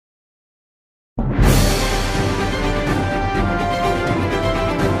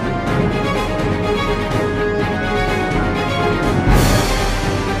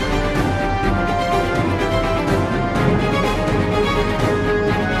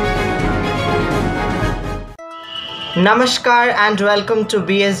Namaskar and welcome to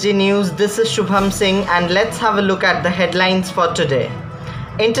BSG News. This is Shubham Singh and let's have a look at the headlines for today.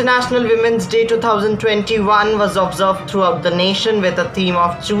 International Women's Day 2021 was observed throughout the nation with a theme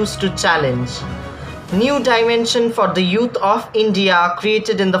of Choose to Challenge. New dimension for the youth of India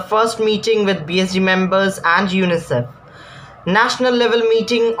created in the first meeting with BSG members and UNICEF. National level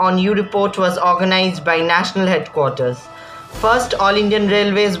meeting on U-Report was organized by national headquarters. First All Indian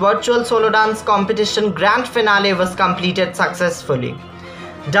Railways virtual solo dance competition grand finale was completed successfully.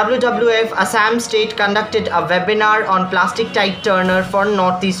 WWF Assam State conducted a webinar on plastic tide turner for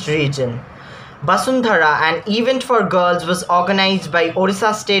Northeast region. Basundhara, an event for girls, was organized by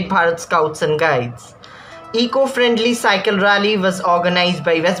Orissa State Bharat Scouts and Guides. Eco-friendly cycle rally was organized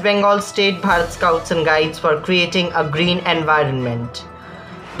by West Bengal State Bharat Scouts and Guides for creating a green environment.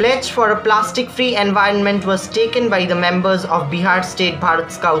 Pledge for a plastic-free environment was taken by the members of Bihar State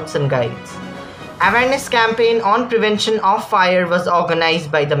Bharat Scouts and Guides. Awareness campaign on prevention of fire was organized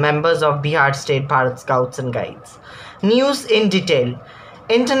by the members of Bihar State Bharat Scouts and Guides. News in detail.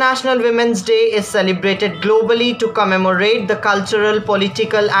 International Women's Day is celebrated globally to commemorate the cultural,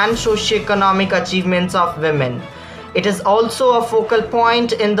 political and socio-economic achievements of women. It is also a focal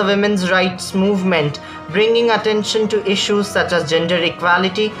point in the women's rights movement, bringing attention to issues such as gender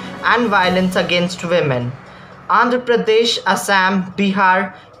equality and violence against women. Andhra Pradesh, Assam,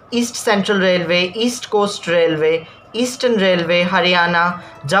 Bihar, East Central Railway, East Coast Railway, Eastern Railway, Haryana,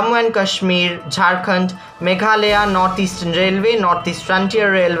 Jammu and Kashmir, Jharkhand, Meghalaya, Northeastern Railway, Northeast Frontier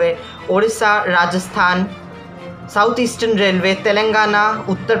Railway, Orissa, Rajasthan, Southeastern Railway, Telangana,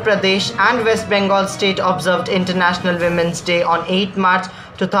 Uttar Pradesh and West Bengal State observed International Women's Day on 8 March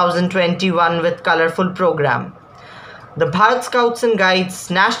 2021 with colorful program. The Bharat Scouts and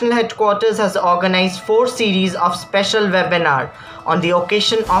Guides National Headquarters has organized 4 series of special webinar on the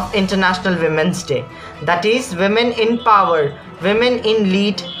occasion of International Women's Day. That is, Women in Power, Women in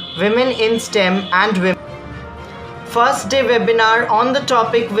Lead, Women in STEM and Women. First day webinar on the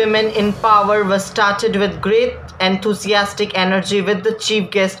topic Women in Power was started with great enthusiastic energy with the chief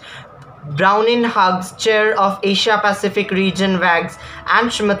guest Brownin Huggs, Chair of Asia Pacific Region WAGS, and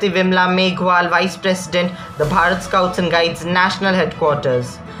Srimati Vimla Meghwal, Vice President, the Bharat Scouts and Guides National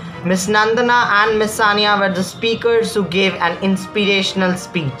Headquarters. Ms. Nandana and Ms. Sania were the speakers who gave an inspirational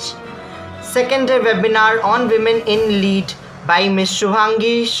speech. Second day webinar on Women in Lead by Ms.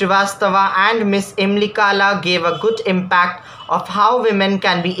 Shubhangi Srivastava and Ms. Imlikala gave a good impact of how women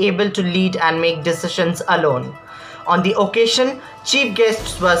can be able to lead and make decisions alone. On the occasion, chief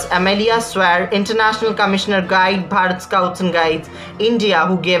guest was Amelia Sware, International Commissioner Guide, Bharat Scouts and Guides, India,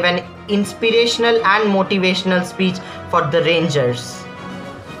 who gave an inspirational and motivational speech for the Rangers.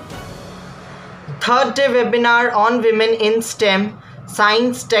 Third day webinar on Women in STEM,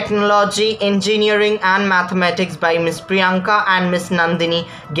 Science, Technology, Engineering and Mathematics by Ms. Priyanka and Ms. Nandini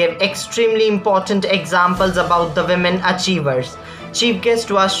gave extremely important examples about the women achievers. Chief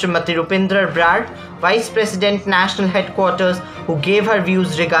guest was Srimati Rupinder Brar, Vice President National Headquarters, who gave her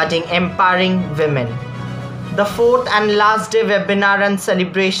views regarding empowering women. The fourth and last day webinar and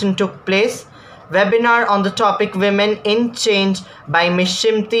celebration took place. Webinar on the topic Women in Change by Ms.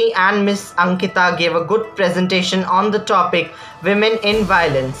 Shimti and Ms. Ankita gave a good presentation on the topic Women in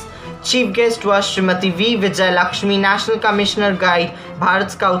Violence. Chief guest was Srimati V. Vijay Lakshmi, National Commissioner Guide,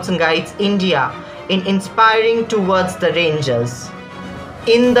 Bharat Scouts and Guides, India, in inspiring towards the Rangers.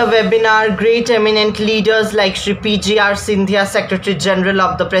 In the webinar, great eminent leaders like Shri P.G.R. Sindhya, Secretary General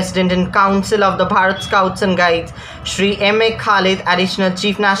of the President and Council of the Bharat Scouts and Guides, Shri M.A. Khalid, Additional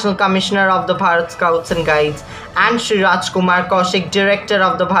Chief National Commissioner of the Bharat Scouts and Guides, and Shri Rajkumar Kaushik, Director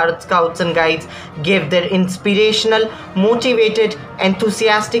of the Bharat Scouts and Guides, gave their inspirational, motivated,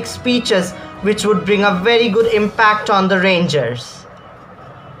 enthusiastic speeches which would bring a very good impact on the Rangers.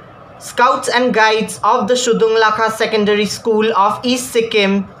 Scouts and Guides of the Shudunglakha Secondary School of East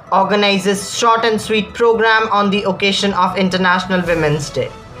Sikkim organizes short and sweet program on the occasion of International Women's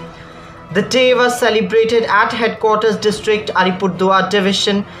Day. The day was celebrated at Headquarters District, Alipurduar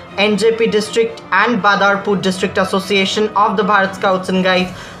Division, NJP District and Badarpur District Association of the Bharat Scouts and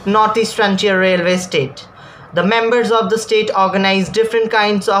Guides, Northeast Frontier Railway State. The members of the state organized different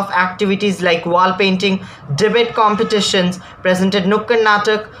kinds of activities like wall painting, debate competitions, presented Nukkad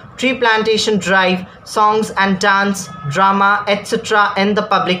Natak, tree plantation drive, songs and dance, drama, etc. in the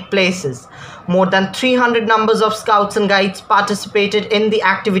public places. More than 300 numbers of Scouts and Guides participated in the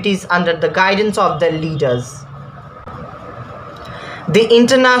activities under the guidance of their leaders. The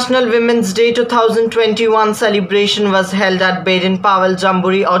International Women's Day 2021 celebration was held at Baden Powell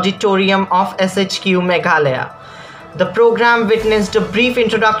Jamboree Auditorium of SHQ, Meghalaya. The program witnessed a brief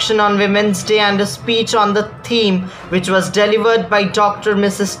introduction on Women's Day and a speech on the theme, which was delivered by Dr.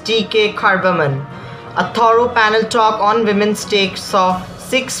 Mrs. T.K. Karbaman. A thorough panel talk on Women's Day saw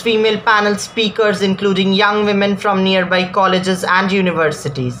 6 female panel speakers, including young women from nearby colleges and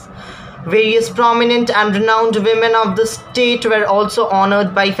universities. Various prominent and renowned women of the state were also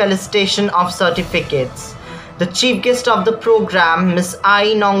honored by felicitation of certificates. The chief guest of the program, Ms.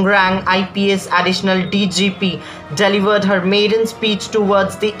 I. Nongrang, IPS Additional DGP, delivered her maiden speech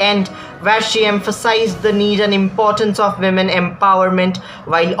towards the end, where she emphasized the need and importance of women empowerment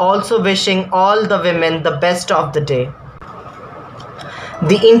while also wishing all the women the best of the day.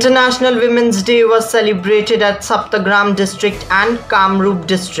 The International Women's Day was celebrated at Saptagram district and Kamrup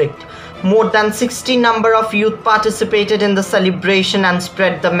district. More than 60 number of youth participated in the celebration and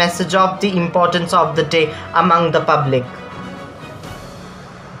spread the message of the importance of the day among the public.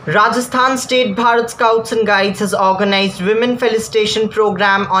 Rajasthan State Bharat Scouts and Guides has organized Women Felicitation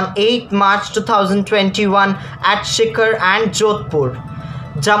Program on 8 March 2021 at Shikar and Jodhpur.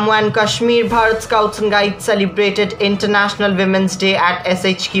 Jammu and Kashmir Bharat Scouts and Guides celebrated International Women's Day at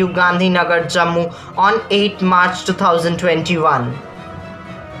SHQ Gandhinagar, Jammu on 8 March 2021.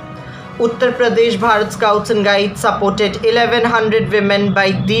 Uttar Pradesh Bharat Scouts and Guides supported 1100 women by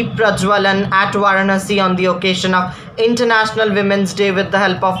Deep Prajwalan at Varanasi on the occasion of International Women's Day with the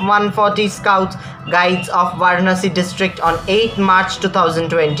help of 140 Scouts Guides of Varanasi district on 8 March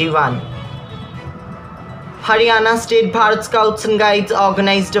 2021. Haryana State Bharat Scouts and Guides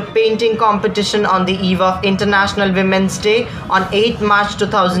organized a painting competition on the eve of International Women's Day on 8 March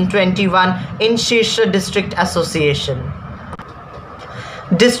 2021 in Shirsha District Association.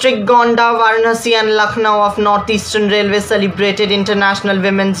 District Gonda, Varanasi and Lucknow of Northeastern Railway celebrated International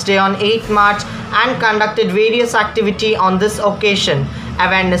Women's Day on 8 March and conducted various activities on this occasion: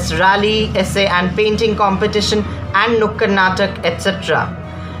 awareness rally, essay and painting competition and Nukkad Natak, etc.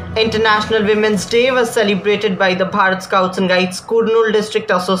 International Women's Day was celebrated by the Bharat Scouts and Guides Kurnool District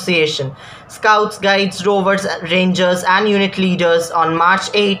Association, Scouts, Guides, Rovers, Rangers and unit leaders on March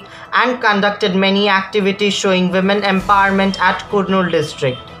 8 and conducted many activities showing women empowerment at Kurnool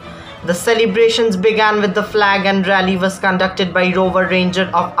District. The celebrations began with the flag and rally was conducted by Rover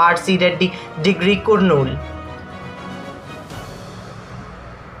Ranger of R.C. Reddy Degree, Kurnool.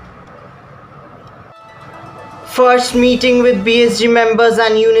 First meeting with BSG members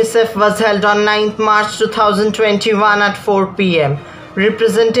and UNICEF was held on 9th March 2021 at 4 p.m.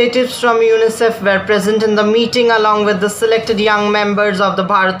 Representatives from UNICEF were present in the meeting along with the selected young members of the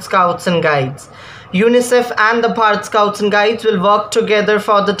Bharat Scouts and Guides. UNICEF and the Bharat Scouts and Guides will work together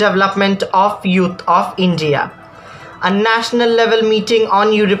for the development of youth of India. A national level meeting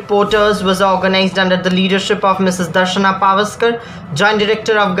on youth reporters was organized under the leadership of Mrs. Darshana Pavaskar, Joint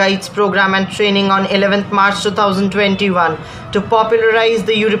Director of Guides Program and Training on 11th March 2021 to popularize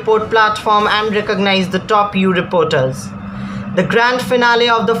the U-Report platform and recognize the top U-Reporters. The grand finale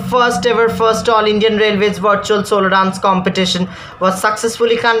of the first All Indian Railways Virtual Solo Dance Competition was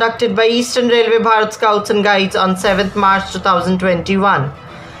successfully conducted by Eastern Railway Bharat Scouts and Guides on 7th March 2021.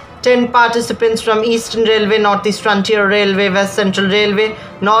 10 participants from Eastern Railway, Northeast Frontier Railway, West Central Railway,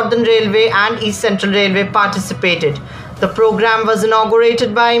 Northern Railway and East Central Railway participated. The program was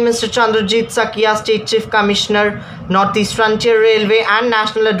inaugurated by Mr. Chandrajit Sakia, State Chief Commissioner, Northeast Frontier Railway and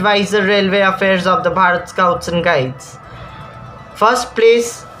National Advisor Railway Affairs of the Bharat Scouts and Guides. First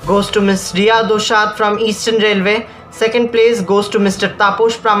place goes to Ms. Riya Doshat from Eastern Railway, second place goes to Mr.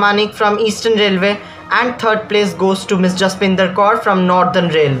 Taposh Pramanik from Eastern Railway and third place goes to Ms. Jaspinder Kaur from Northern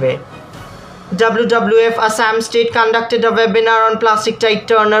Railway. WWF Assam State conducted a webinar on plastic tight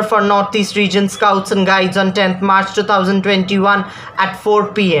turner for Northeast Region Scouts and Guides on 10th March 2021 at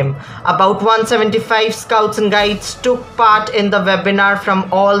 4 p.m. About 175 Scouts and Guides took part in the webinar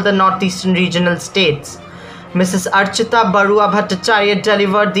from all the Northeastern regional states. Mrs. Archita Barua Bhattacharya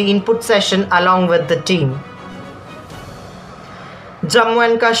delivered the input session along with the team. Jammu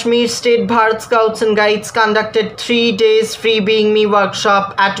and Kashmir State Bharat Scouts and Guides conducted 3 days Free Being Me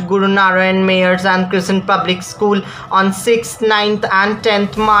workshop at Guru Narayan Mayors and Crescent Public School on 6th, 9th and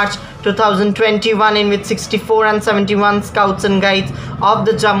 10th March 2021 in which 64 and 71 Scouts and Guides of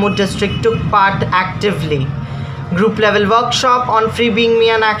the Jammu district took part actively. Group level workshop on Free Being Me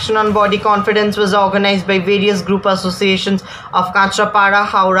and Action on Body Confidence was organized by various group associations of Kachrapara,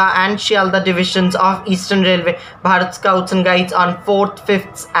 Howrah and Shialda divisions of Eastern Railway Bharat Scouts and Guides on 4th,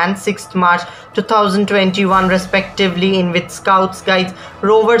 5th and 6th March 2021 respectively, in which Scouts, Guides,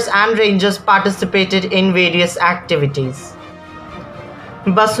 Rovers and Rangers participated in various activities.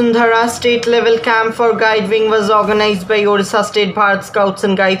 Basundhara state level camp for Guide Wing was organized by Odisha State Bharat Scouts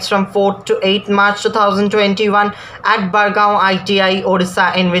and Guides from 4th to 8th March 2021 at Bargaon ITI,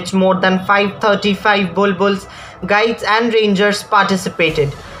 Odisha, in which more than 535 bulbuls, guides and rangers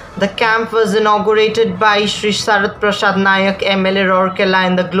participated. The camp was inaugurated by Shri Sarath Prasad Nayak MLA Rourkela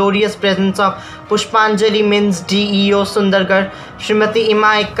in the glorious presence of Pushpanjali Mins DEO Sundargarh, Srimati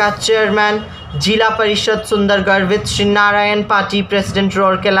Ima Ekka Chairman, Jila Parishad Sundargarh with Shri Narayan Party President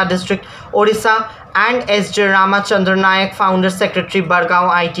Rourkela District Odisha and S.J. Ramachandra Nayak Founder Secretary Bargaon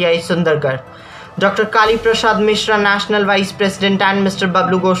ITI Sundargarh. Dr. Kali Prasad Mishra, National Vice President, and Mr.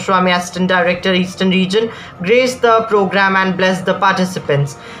 Bablu Goswami, Assistant Director, Eastern Region, graced the program and blessed the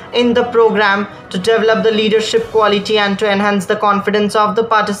participants. In the program, to develop the leadership quality and to enhance the confidence of the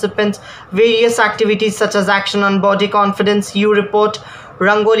participants, various activities such as action on body confidence, U-report,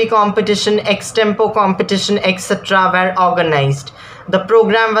 Rangoli competition, extempo competition, etc. were organized. The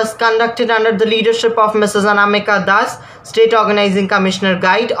program was conducted under the leadership of Mrs. Anamika Das, State Organizing Commissioner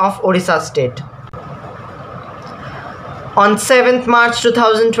Guide of Odisha State. On 7th March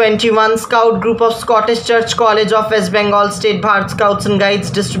 2021, Scout Group of Scottish Church College of West Bengal State Bharat Scouts and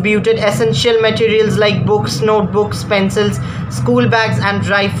Guides distributed essential materials like books, notebooks, pencils, school bags and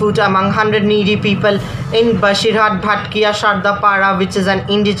dry food among 100 needy people in Bashirhat Bhatkiya Shardapara, which is an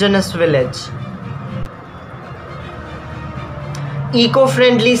indigenous village.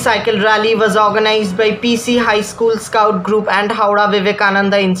 Eco-friendly cycle rally was organized by PC High School Scout Group and Howrah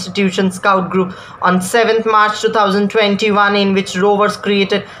Vivekananda Institution Scout Group on 7th March 2021, in which rovers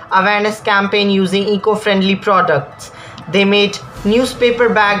created awareness campaign using eco-friendly products. They made newspaper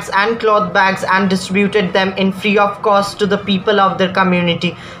bags and cloth bags and distributed them in free of cost to the people of their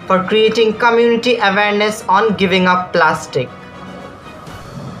community for creating community awareness on giving up plastic.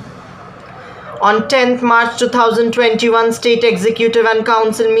 On 10th March 2021, State Executive and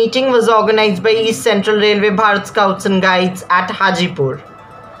Council meeting was organized by East Central Railway Bharat Scouts and Guides at Hajipur.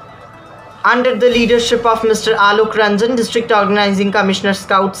 Under the leadership of Mr. Alok Ranjan, District Organizing Commissioner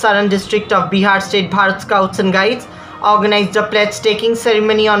Scout, Saran District of Bihar State Bharat Scouts and Guides organized a pledge-taking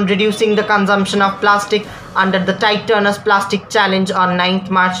ceremony on reducing the consumption of plastic under the Tide Turners Plastic Challenge on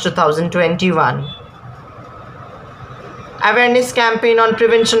 9th March 2021. Awareness campaign on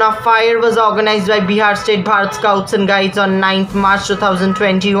prevention of fire was organized by Bihar State Bharat Scouts and Guides on 9th March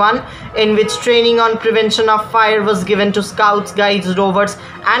 2021, in which training on prevention of fire was given to Scouts, Guides, Rovers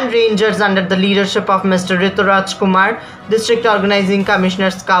and Rangers under the leadership of Mr. Rituraj Kumar, District Organizing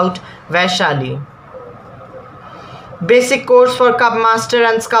Commissioner Scout, Vaishali. Basic course for Cub Master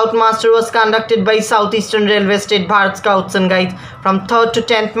and Scout Master was conducted by Southeastern Railway State Bharat Scouts and Guides from 3rd to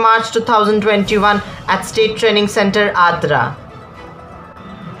 10th March 2021 at State Training Center, Adra.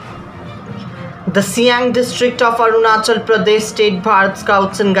 The Siang District of Arunachal Pradesh State Bharat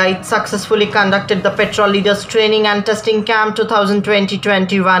Scouts and Guides successfully conducted the Petrol Leaders Training and Testing Camp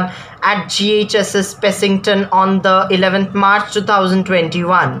 2020-21 at GHSS Pessington on the 11th March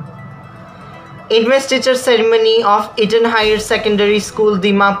 2021. Investiture ceremony of Eden Higher Secondary School,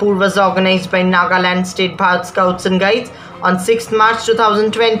 Dimapur was organized by Nagaland State Bharat Scouts and Guides on 6th March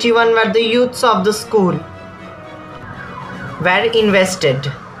 2021, where the youths of the school were invested.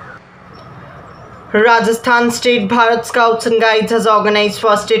 Rajasthan State Bharat Scouts and Guides has organized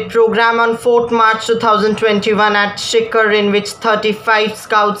first aid program on 4th March 2021 at Shikar, in which 35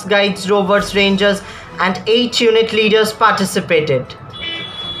 Scouts, Guides, Rovers, Rangers and 8 unit leaders participated.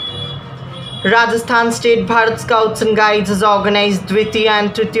 Rajasthan State Bharat Scouts and Guides has organized Dvitiya and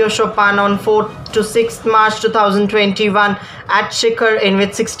Tritiya Chopin on 4th to 6th March 2021 at Shikar, in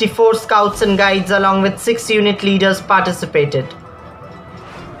which 64 Scouts and Guides along with 6 unit leaders participated.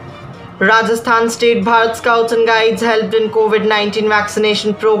 Rajasthan State Bharat Scouts and Guides helped in COVID-19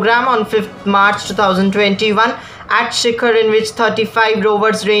 vaccination program on 5th March 2021 at Shikar, in which 35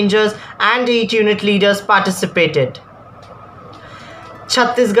 Rovers, Rangers and 8 unit leaders participated.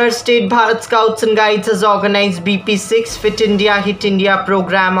 Chhattisgarh State Bharat Scouts and Guides has organized BP6 Fit India Hit India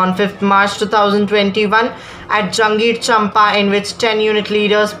program on 5th March 2021 at Jangir Champa, in which 10 unit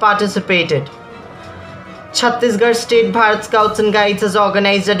leaders participated. Chhattisgarh State Bharat Scouts and Guides has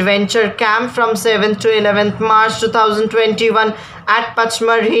organized Adventure Camp from 7th to 11th March 2021 at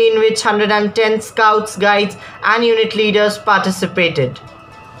Pachmarhi, in which 110 Scouts, Guides and unit leaders participated.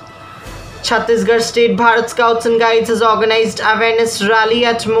 Chhattisgarh State Bharat Scouts and Guides has organized awareness rally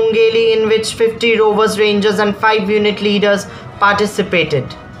at Mungeli, in which 50 Rovers, Rangers and 5 unit leaders participated.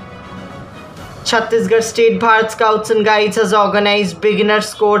 Chhattisgarh State Bharat Scouts and Guides has organized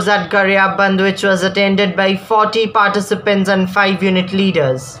beginner's course at Garyaband, which was attended by 40 participants and 5 unit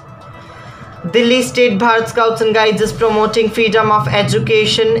leaders. Delhi State Bharat Scouts and Guides is promoting freedom of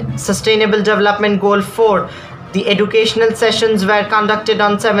education, Sustainable Development Goal 4. The educational sessions were conducted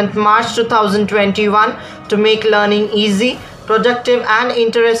on 7th March 2021 to make learning easy, productive and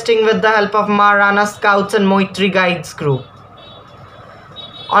interesting with the help of Maharana Scouts and Moitri Guides group.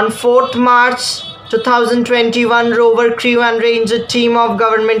 On 4th March 2021, Rover Crew and Ranger team of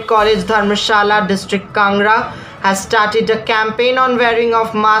Government College Dharmshala, District Kangra has started a campaign on wearing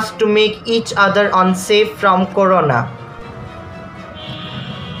of masks to make each other unsafe from corona.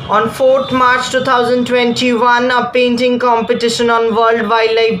 On 4th March 2021, a painting competition on World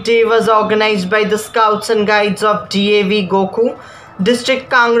Wildlife Day was organized by the Scouts and Guides of DAV Goku, District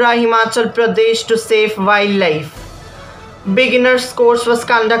Kangra, Himachal Pradesh to save wildlife. Beginners course was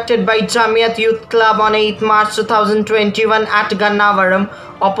conducted by Jamiat Youth Club on 8th March 2021 at Gannavaram,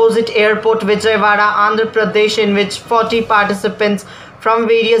 opposite Airport Vijayawada, Andhra Pradesh, in which 40 participants from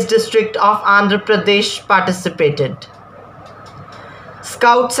various districts of Andhra Pradesh participated.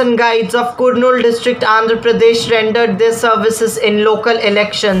 Scouts and Guides of Kurnool District, Andhra Pradesh rendered their services in local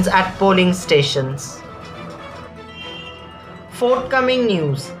elections at polling stations. Forthcoming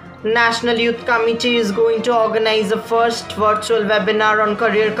news. National Youth Committee is going to organize a first virtual webinar on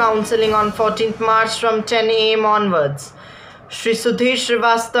career counseling on 14th March from 10 a.m. onwards. Shri Sudhir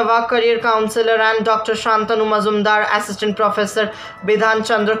Srivastava, career counselor, and Dr. Shantanu Mazumdar, assistant professor, Bidhan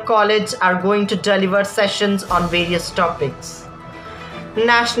Chandra College, are going to deliver sessions on various topics.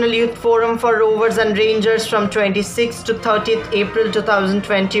 National Youth Forum for Rovers and Rangers from 26th to 30th April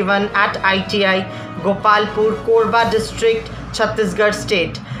 2021 at ITI, Gopalpur, Korba District, Chhattisgarh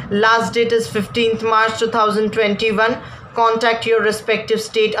State. Last date is 15th March 2021. Contact your respective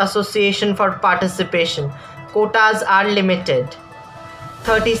state association for participation. Quotas are limited.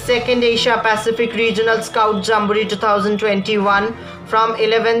 32nd Asia Pacific Regional Scout Jamboree 2021 from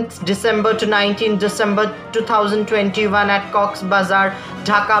 11th December to 19th December 2021 at Cox's Bazar,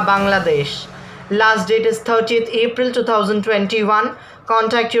 Dhaka, Bangladesh. Last date is 30th April 2021.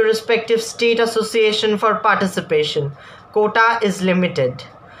 Contact your respective state association for participation. Quota is limited.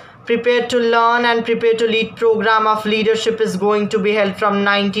 Prepare to Learn and Prepare to Lead program of leadership is going to be held from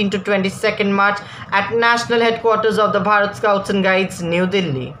 19 to 22nd March at National Headquarters of the Bharat Scouts and Guides, New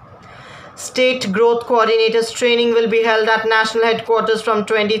Delhi. State Growth Coordinators training will be held at National Headquarters from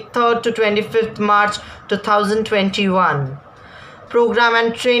 23rd to 25th March 2021. Program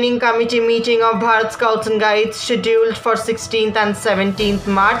and Training Committee meeting of Bharat Scouts and Guides scheduled for 16th and 17th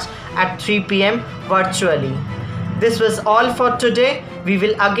March at 3 p.m. virtually. This was all for today. We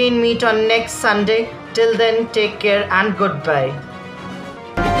will again meet on next Sunday. Till then, take care and goodbye.